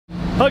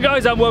Hi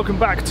guys, and welcome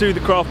back to the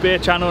Craft Beer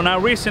channel. Now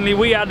recently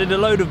we added a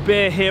load of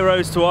beer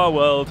heroes to our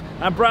world,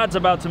 and Brad's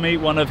about to meet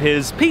one of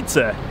his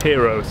pizza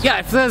heroes. Yeah,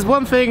 if there's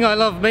one thing I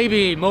love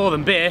maybe more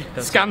than beer,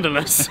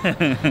 scandalous,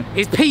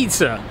 is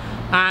pizza.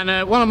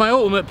 And one of my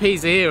ultimate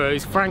pizza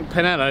heroes, Frank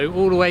Pinello,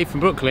 all the way from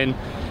Brooklyn,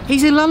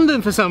 he's in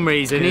London for some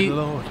reason. Good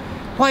Lord.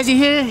 Why is he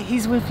here?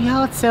 He's with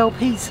Yard Sale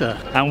Pizza.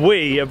 And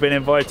we have been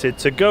invited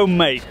to go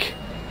make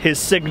his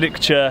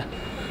signature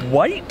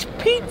white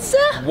pizza?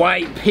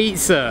 White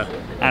pizza.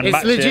 And it's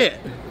match legit. It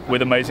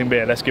with amazing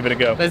beer. Let's give it a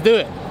go. Let's do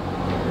it.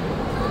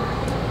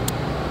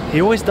 He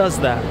always does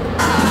that.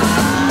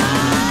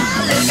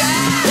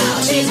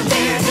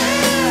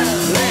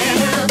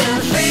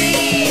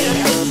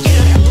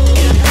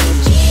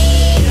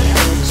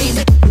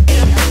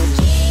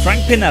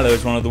 Frank Pinello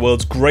is one of the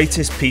world's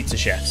greatest pizza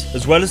chefs,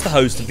 as well as the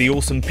host of the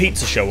awesome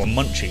Pizza Show on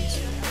Munchies.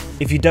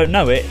 If you don't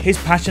know it, his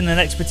passion and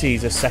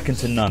expertise are second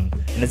to none,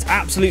 and as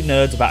absolute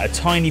nerds about a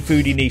tiny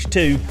foodie niche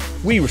too,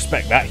 we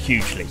respect that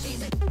hugely.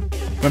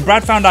 When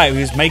Brad found out he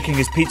was making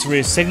his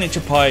pizzeria's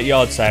signature pie at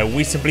yard sale,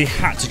 we simply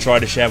had to try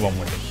to share one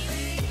with him.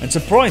 And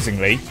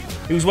surprisingly,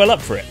 he was well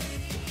up for it.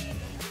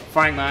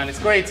 Frank, man, it's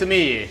great to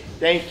meet you.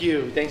 Thank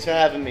you. Thanks for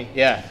having me.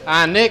 Yeah,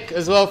 and Nick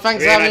as well.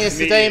 Thanks for having us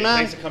today, man.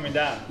 Thanks for coming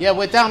down. Yeah,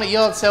 we're down at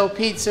Yard Sale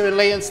Pizza in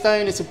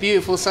Leytonstone. It's a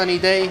beautiful sunny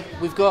day.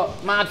 We've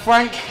got Mad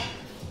Frank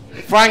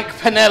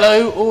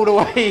Pinello, all the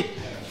way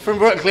from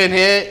Brooklyn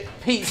here.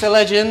 Pizza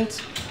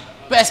legend,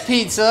 best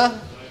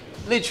pizza,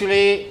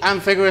 literally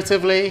and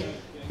figuratively,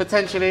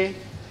 potentially.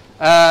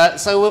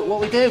 So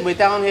what we're doing, we're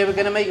down here, we're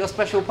going to make your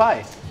special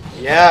pie.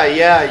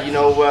 Yeah, you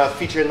know,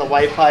 featuring the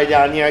white pie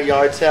down here at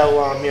Yard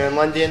Sale here in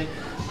London.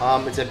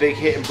 It's a big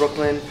hit in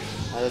Brooklyn.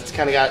 It's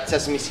kind of got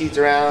sesame seeds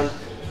around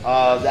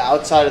the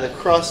outside of the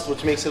crust,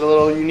 which makes it a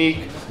little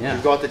unique. Yeah.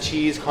 We've got the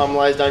cheese,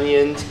 caramelized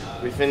onions.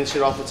 We finish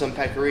it off with some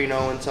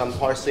pecorino and some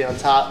parsley on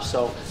top.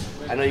 So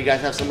I know you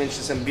guys have some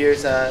interesting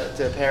beers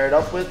to pair it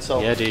up with. So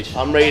yeah, dude.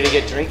 I'm ready to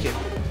get drinking.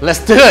 Let's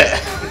do it.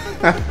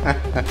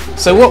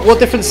 So what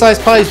different size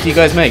pies do you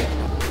guys make?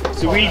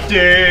 So we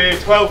do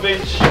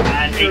 12-inch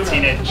and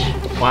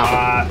 18-inch.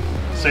 Wow.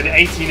 So the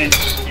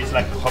 18-inch is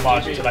like a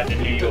homage to like the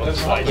New York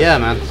slice. Yeah,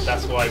 man.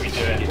 That's why we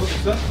do it.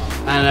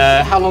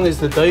 And how long is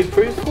the dough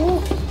proof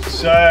for?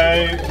 So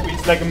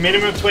it's like a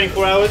minimum of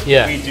 24 hours.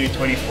 Yeah. We do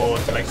 24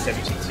 to like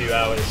 72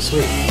 hours.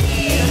 Sweet.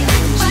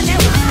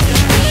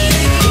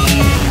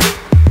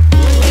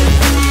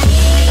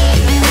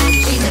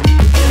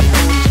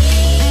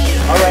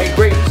 All right,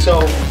 great. So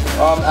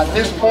at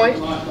this point,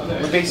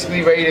 we're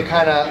basically ready to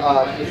kind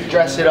of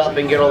dress it up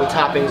and get all the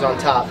toppings on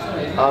top.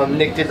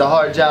 Nick did the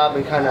hard job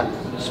and kind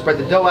of spread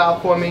the dough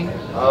out for me.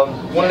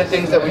 One of the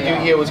things that we do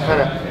here was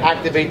kind of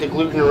activate the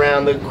gluten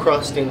around the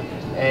crust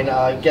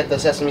and get the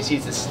sesame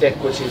seeds to stick,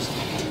 which is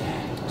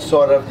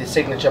sort of the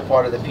signature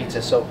part of the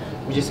pizza. So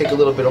we just take a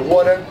little bit of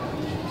water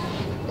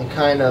and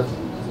kind of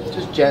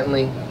just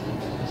gently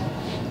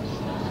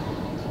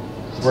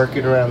work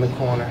it around the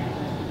corner.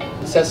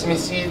 The sesame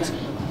seeds,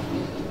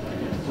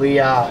 we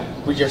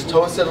just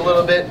toast it a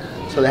little bit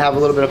so they have a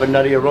little bit of a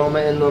nutty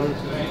aroma in them.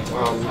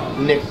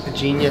 Nick, the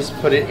genius,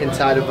 put it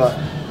inside of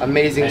a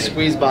amazing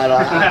squeeze bottle.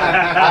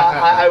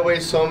 I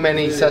waste so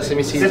many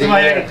sesame seeds.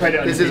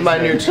 This is my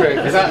new trick.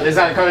 Is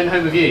that coming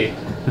home with you?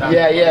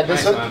 Yeah.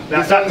 This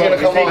one's gonna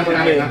come home with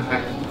me.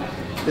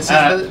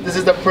 This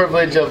is the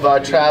privilege of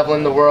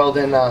traveling the world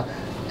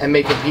and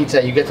making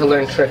pizza. You get to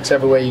learn tricks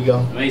everywhere you go.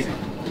 Amazing.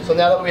 So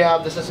now that we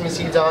have the sesame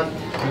seeds on,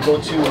 we go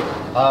to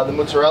the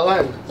mozzarella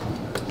and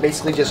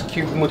basically just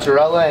cube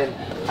mozzarella.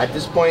 And at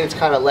this point, it's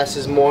kind of less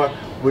is more.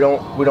 We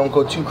don't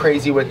go too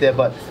crazy with it,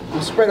 but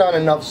we spread on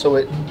enough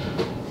so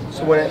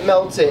when it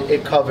melts,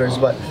 it covers.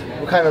 But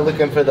we're kind of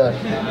looking for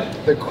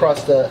the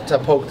crust to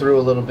poke through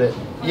a little bit.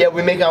 Yeah,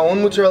 we make our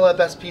own mozzarella at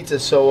Best Pizza.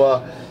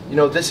 So you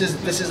know, this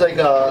is like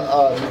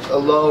a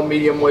low,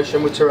 medium moisture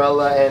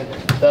mozzarella, and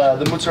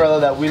the mozzarella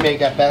that we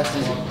make at Best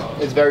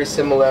is very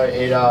similar.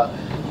 It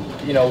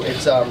you know,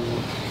 it's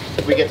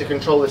we get to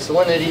control the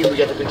salinity, we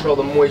get to control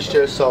the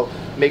moisture. So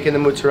making the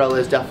mozzarella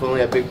is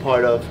definitely a big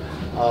part of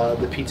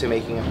the pizza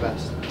making at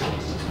Best.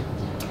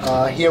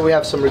 Here we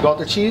have some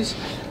ricotta cheese.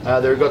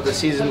 The ricotta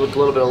seasoned with a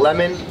little bit of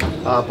lemon,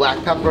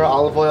 black pepper,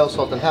 olive oil,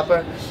 salt and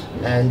pepper,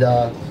 and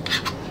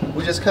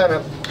we just kind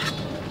of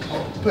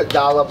put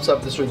dollops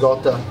of this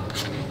ricotta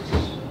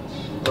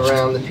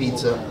around the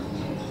pizza.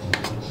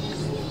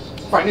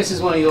 Frank, this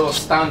is one of your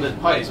standard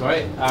pies,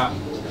 right?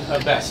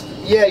 At Best.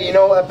 Yeah, you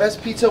know, at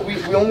Best Pizza we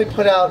only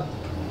put out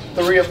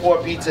 3 or 4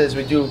 pizzas.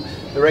 We do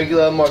the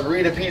regular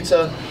margarita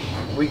pizza.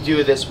 We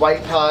do this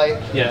white pie.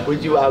 Yeah. We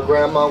do our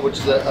grandma, which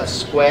is a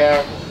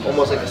square,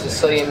 almost like a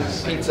Sicilian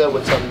pizza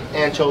with some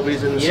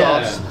anchovies in the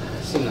sauce.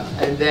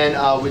 And then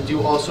we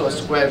do also a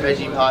square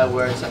veggie pie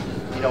where it's,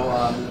 you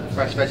know,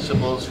 fresh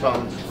vegetables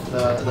from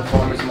the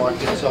farmer's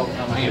market. So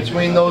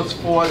between those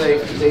 4,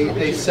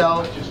 they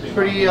sell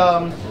pretty.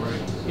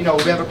 You know,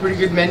 we have a pretty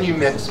good menu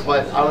mix,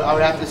 but I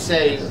would have to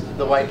say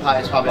the white pie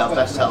is probably our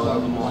best seller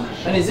of them all.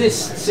 And is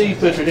this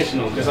super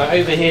traditional? Because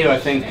over here, I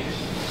think,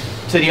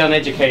 to the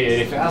uneducated,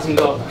 if it hasn't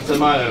got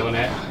tomato on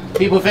it,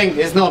 people think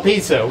it's not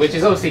pizza, which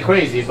is obviously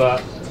crazy,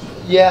 but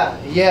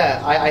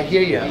Yeah, I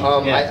hear you.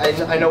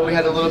 Yeah. I know we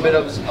had a little bit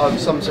of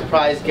some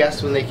surprise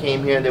guests when they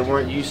came here. They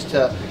weren't used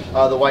to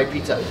the white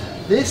pizza.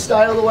 This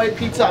style of the white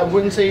pizza, I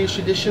wouldn't say is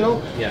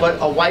traditional, but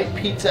a white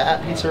pizza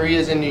at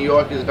pizzerias in New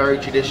York is very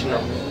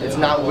traditional. It's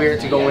not weird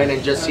to go in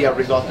and just see a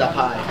ricotta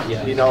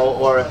pie, you know,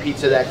 or a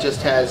pizza that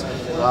just has,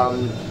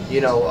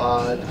 you know,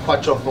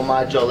 quattro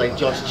formaggio, like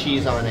just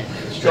cheese on it.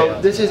 So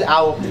this is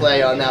our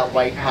play on that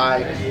white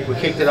pie. We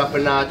kicked it up a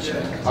notch.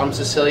 I'm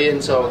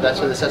Sicilian, so that's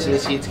where the sesame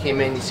seeds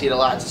came in. You see it a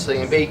lot in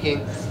Sicilian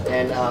baking,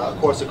 and of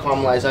course the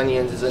caramelized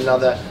onions is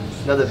another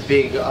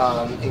big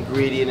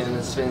ingredient in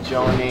the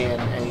sfincione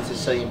and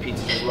Sicilian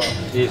pizzas as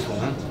well. beautiful,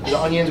 man. The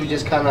onions we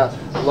just kind of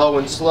low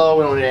and slow.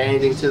 We don't add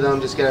anything to them.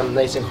 Just get them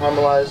nice and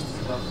caramelized.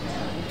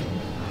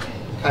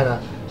 Kind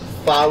of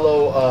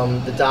follow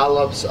the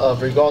dollops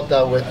of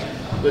ricotta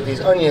with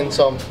these onions.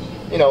 So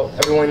you know,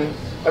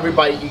 every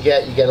bite you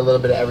get a little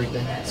bit of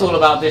everything. It's all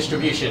about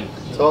distribution.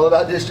 It's all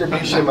about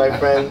distribution, my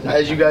friend,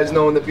 as you guys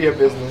know in the beer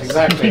business.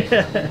 Exactly.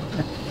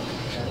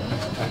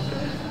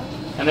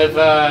 And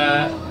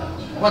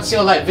what's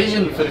your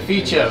vision for the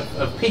future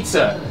of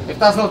pizza? If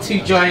that's not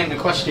too giant a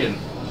question.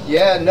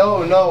 Yeah,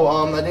 no.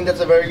 I think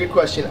that's a very good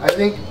question. I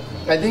think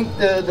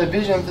the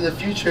vision for the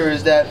future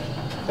is that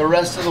the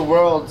rest of the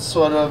world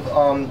sort of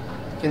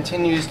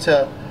continues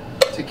to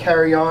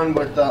carry on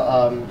with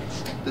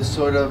the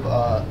sort of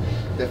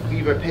the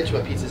fever pitch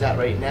where pizza's at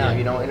right now.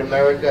 You know, in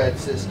America,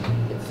 it's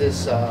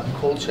this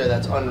culture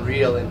that's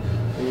unreal, and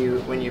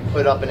when you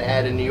put up an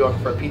ad in New York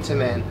for a pizza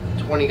man,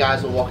 20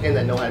 guys will walk in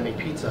that know how to make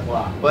pizza.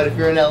 Wow. But if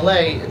you're in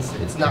LA,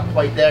 it's not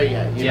quite there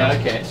yet. You know?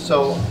 Okay.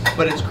 So,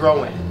 but it's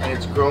growing, and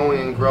it's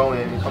growing and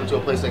growing. And you come to a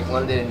place like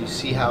London, and you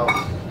see how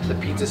the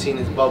pizza scene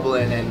is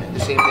bubbling, and the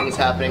same thing is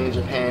happening in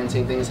Japan,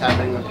 same thing is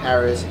happening in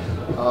Paris.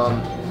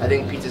 I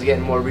think pizza's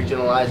getting more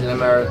regionalized in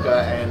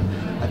America, and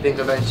I think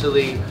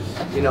eventually,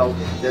 you know,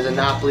 there's a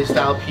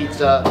Napoli-style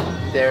pizza,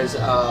 there's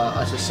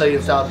a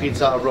Sicilian-style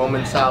pizza, a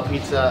Roman-style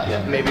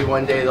pizza. Maybe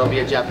one day there'll be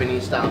a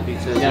Japanese-style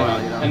pizza as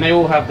well. You know? And they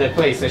all have their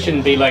place. There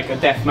shouldn't be like a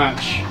death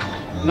match.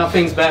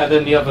 Nothing's better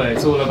than the other.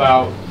 It's all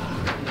about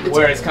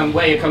where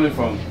you're coming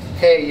from.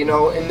 Hey, you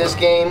know, in this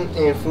game,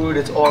 in food,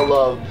 it's all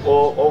love.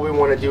 All we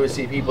want to do is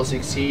see people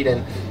succeed,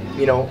 and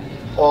you know,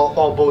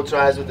 all boats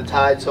rise with the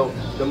tide. So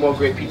the more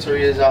great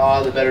pizzerias there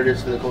are, the better it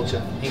is for the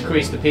culture.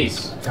 Increase the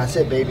piece. That's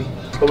it, baby.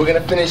 But we're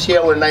gonna finish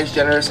here with a nice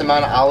generous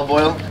amount of olive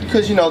oil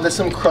because you know there's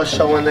some crust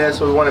showing there,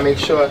 so we want to make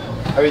sure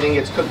everything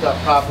gets cooked up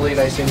properly,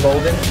 nice and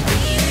golden.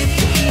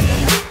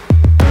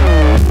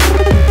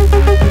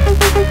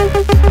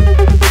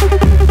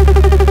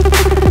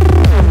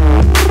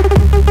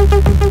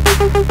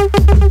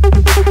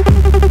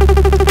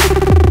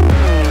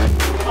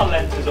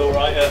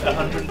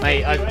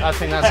 Mate, I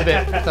think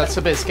that's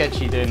a bit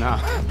sketchy doing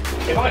that.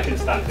 If I can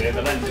stand here,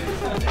 the lens is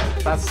stand here.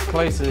 That's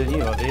closer than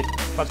you are, dude.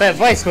 But their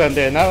voice weren't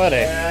doing that, were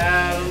they?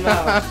 I don't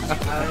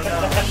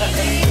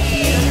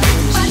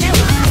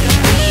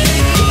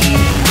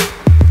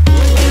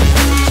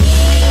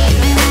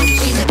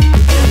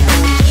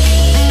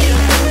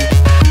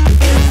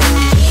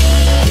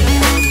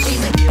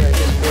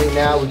know.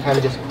 Now we kind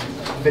of just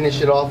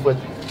finish it off with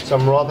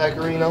some raw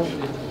pecorino,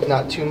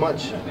 not too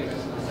much.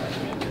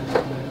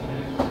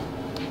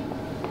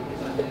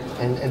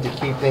 And to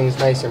keep things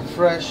nice and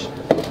fresh.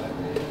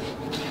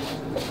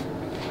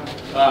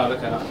 Wow,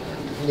 look at that.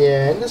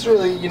 Yeah, and this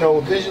really, you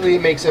know, visually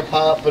makes it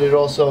pop, but it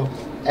also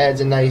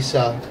adds a nice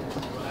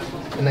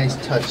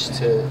touch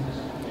to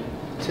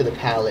the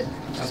palate.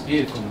 That's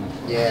beautiful, man.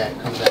 Yeah, it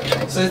comes out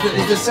nice. So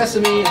is the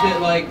sesame a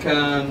bit like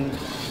in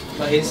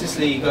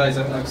Sicily, you guys,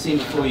 I've seen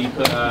before you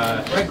put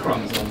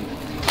breadcrumbs on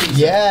pizza.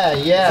 Yeah.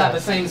 Is that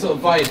the same sort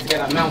of vibe to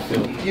get that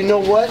mouthfeel? You know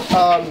what?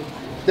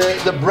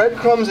 The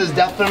breadcrumbs is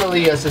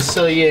definitely a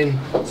Sicilian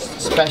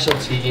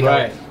specialty. You know,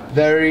 right.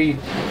 Very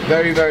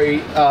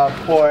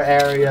poor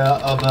area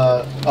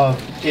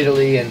of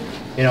Italy, and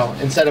you know,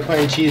 instead of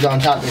putting cheese on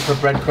top, they put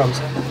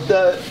breadcrumbs.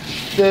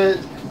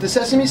 The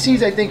sesame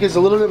seeds, I think, is a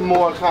little bit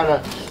more kind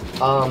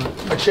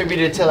of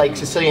attributed to like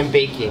Sicilian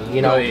baking.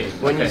 You know,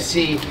 when you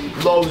see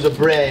loaves of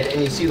bread and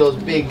you see those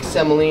big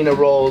semolina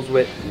rolls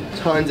with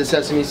tons of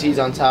sesame seeds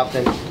on top,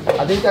 then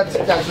I think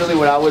that's really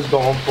what I was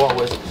going for,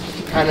 was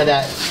kind of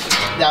that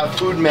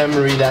food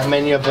memory that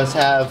many of us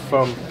have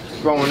from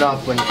growing up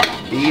when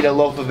you eat a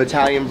loaf of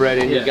Italian bread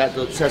and you got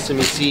those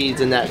sesame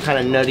seeds and that kind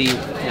of nutty,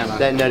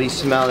 that nutty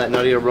smell, that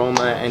nutty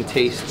aroma and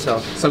taste. So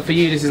for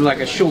you, this is like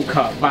a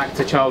shortcut back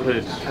to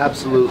childhood.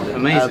 Absolutely,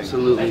 amazing.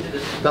 Absolutely.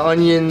 The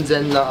onions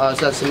and the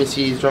sesame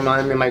seeds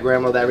remind me of my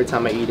grandmother every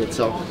time I eat it.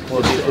 So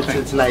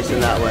it's nice in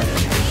that way.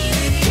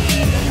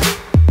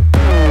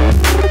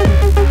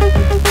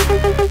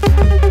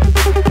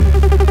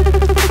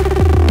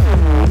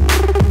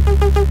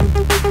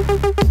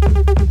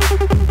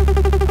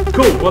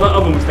 Cool, well that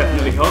oven was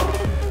definitely hot.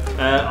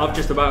 I've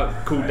just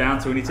about cooled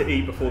down, so we need to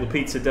eat before the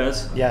pizza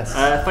does. Yes.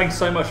 Thanks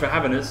so much for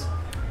having us.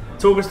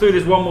 Talk us through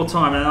this one more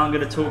time, and then I'm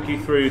going to talk you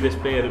through this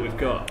beer that we've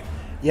got.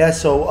 Yeah,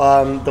 so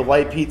the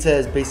white pizza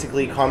is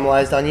basically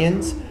caramelized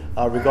onions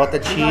ricotta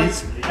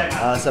cheese,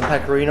 some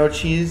pecorino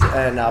cheese,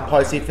 and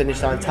parsley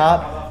finished on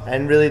top.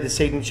 And really the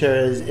signature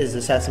is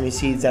the sesame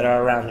seeds that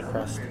are around the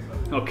crust.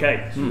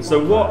 Okay,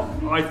 so what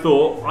I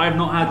thought, I have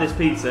not had this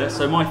pizza,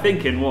 so my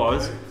thinking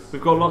was,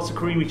 we've got lots of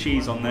creamy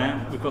cheese on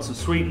there, we've got some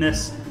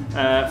sweetness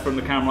from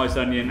the caramelised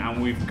onion, and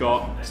we've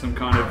got some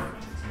kind of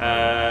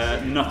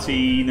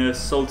nuttiness,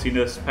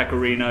 saltiness,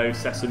 pecorino,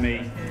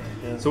 sesame.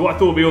 So what I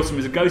thought would be awesome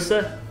is a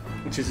Gosa,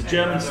 which is a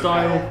German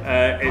style.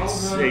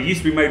 It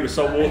used to be made with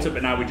salt water,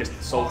 but now we just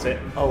salt it.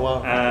 Oh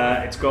wow.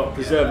 It's got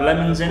preserved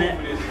lemons in it,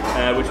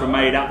 which were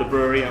made at the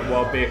brewery at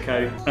Wild Beer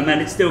Co. And then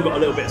it's still got a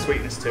little bit of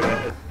sweetness to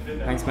it.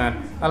 Thanks,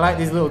 man. I like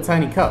these little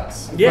tiny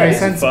cups. Yeah, very it's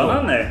sensible.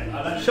 fun, aren't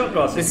they? Shot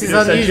glasses. This is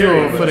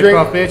unusual for the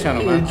craft beer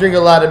channel, man. You drink a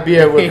lot of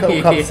beer with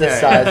cups this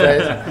size,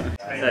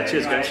 right?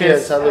 Cheers, guys.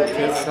 Cheers, salute.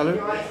 Cheers,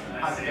 salute.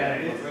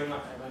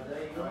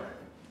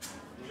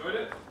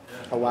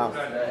 Oh wow.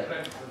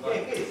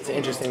 It's an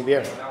interesting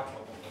beer.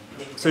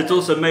 So it's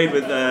also made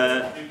with,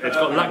 it's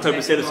got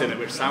lactobacillus in it,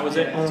 which sours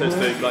it, so it's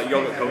the like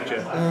yogurt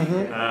culture.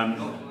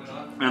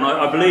 And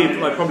I believe,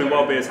 like probably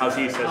Wild Beer's house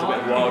yeast has a bit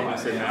of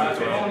wildness in there as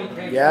well.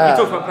 Yeah. You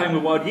talked about playing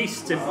with wild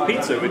yeast in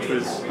pizza, which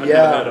was I've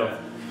never heard of.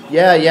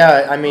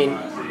 Yeah. I mean,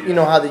 you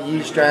know how the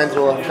yeast strands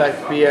will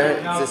affect beer.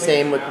 It's the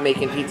same with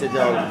making pizza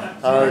dough.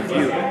 If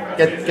you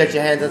get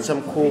your hands on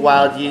some cool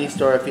wild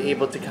yeast, or if you're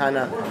able to kind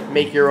of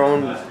make your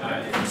own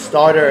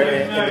starter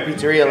in the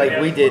pizzeria like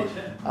we did,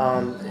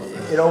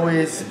 it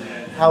always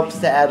helps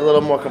to add a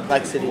little more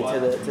complexity to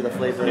the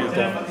flavor of the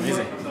dough.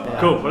 Amazing. Yeah.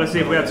 Cool. Well, let's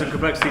see if we add some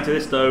complexity to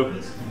this dough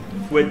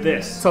with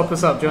this. Top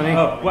us up, Johnny.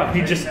 Oh, well,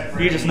 you just nailed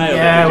it.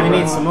 Yeah, we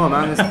need some more,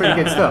 man. It's pretty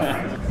good stuff.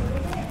 I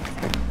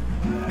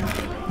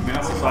mean,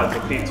 that's the size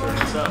of pizza in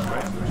itself,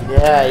 right?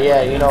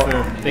 Yeah, you know,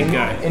 Big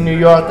guy. in New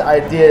York, the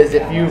idea is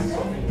if you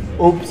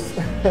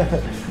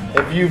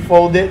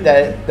fold it,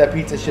 that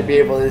pizza should be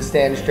able to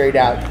stand straight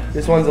out.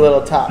 This one's a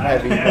little top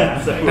heavy.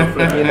 Yeah, so we'll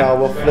flip it. You know,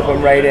 we'll flip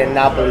them right in,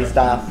 Napoli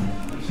style.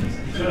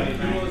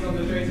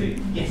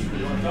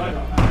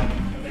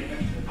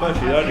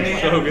 Actually, that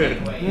is so good.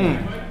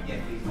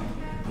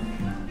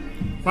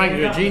 Frank,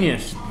 you're a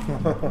genius.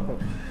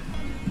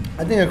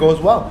 I think it goes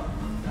well.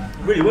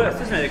 It really works,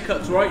 doesn't it? It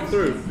cuts right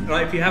through.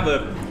 Like if you have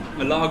a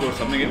lager or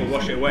something, it will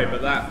wash it away,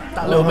 but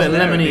that Little bit of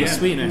there at the lemony end.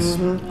 sweetness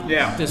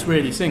Yeah. just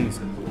really sings.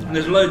 And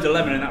there's loads of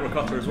lemon in that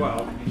ricotta as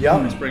well.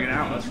 Yep. Let's bring it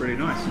out, that's really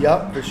nice.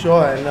 Yep, for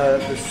sure. And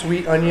the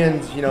sweet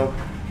onions, you know,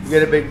 you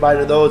get a big bite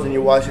of those and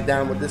you wash it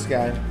down with this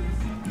guy.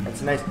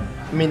 It's nice.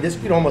 I mean, this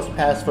could almost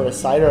pass for a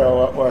cider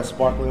or a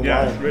sparkling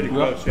Yeah, wine. it's really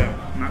close, yeah.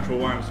 Natural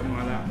wine or something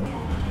like that.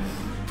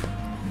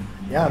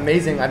 Yeah,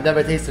 amazing. I've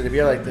never tasted a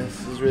beer like this.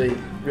 This is really,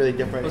 really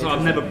different. Also,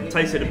 I've never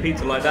tasted a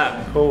pizza like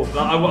that. Cool.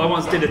 Like, I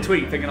once did a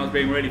tweet thinking I was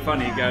being really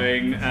funny,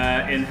 going,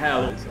 in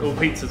hell, all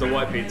pizzas are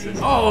white pizzas.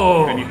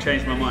 Oh! And you've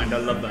changed my mind, I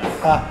love that.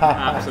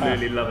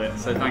 Absolutely love it.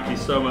 So thank you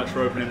so much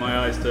for opening my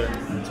eyes to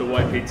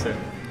white pizza.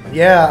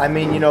 Yeah, I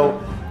mean, you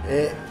know,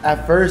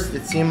 at first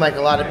it seemed like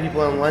a lot of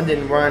people in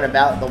London weren't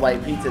about the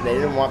white pizza. They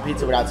didn't want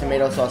pizza without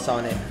tomato sauce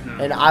on it. No.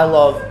 And I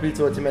love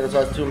pizza with tomato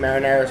sauce too.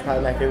 Marinara is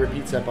probably my favorite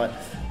pizza, but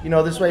you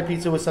know, this white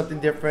pizza was something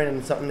different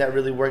and something that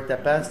really worked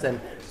at best,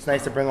 and it's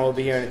nice to bring over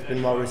here, and it's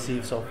been well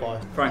received so far.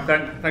 Frank,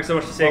 thanks so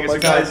much for seeing Oh us, my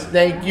God, guys.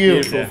 thank you.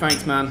 Beautiful.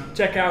 Thanks, man.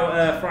 Check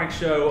out Frank's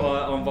show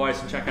on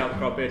Vice and check out the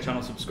Craft Beer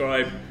channel,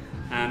 subscribe,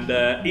 and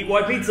eat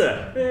white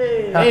pizza.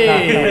 Hey.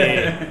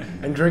 Hey!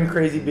 And drink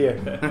crazy beer.